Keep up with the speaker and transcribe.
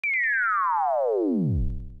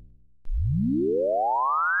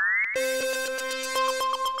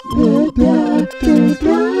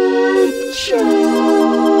Dad Show.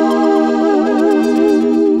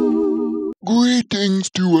 Greetings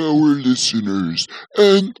to our listeners,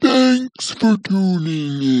 and thanks for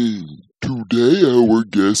tuning in. Today our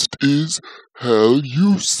guest is Hal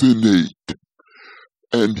U, Cenate,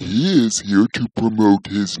 and he is here to promote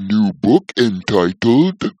his new book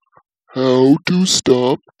entitled How to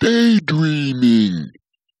Stop Daydreaming.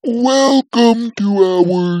 Welcome to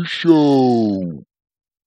our show.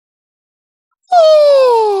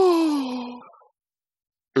 Oh!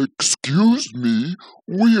 Excuse me,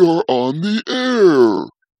 we are on the air.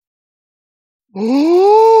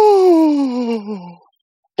 Oh!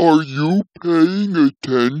 Are you paying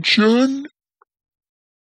attention?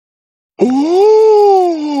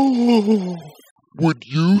 Oh! Would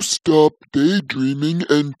you stop daydreaming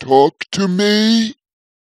and talk to me?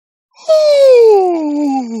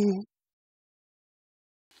 Oh!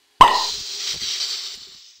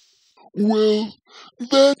 Well,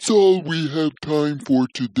 that's all we have time for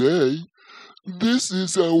today. This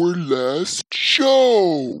is our last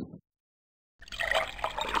show.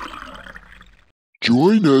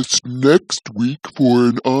 Join us next week for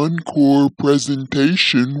an encore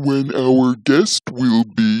presentation when our guest will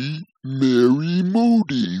be Mary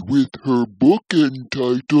Moody with her book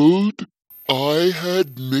entitled I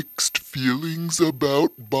Had Mixed Feelings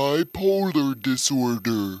About Bipolar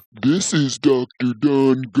Disorder. This is Dr.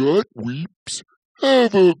 Don Gottweeps.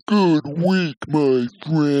 Have a good week, my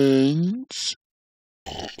friends.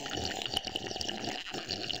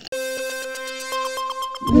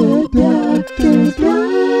 The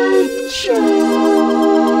Dad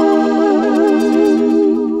Show.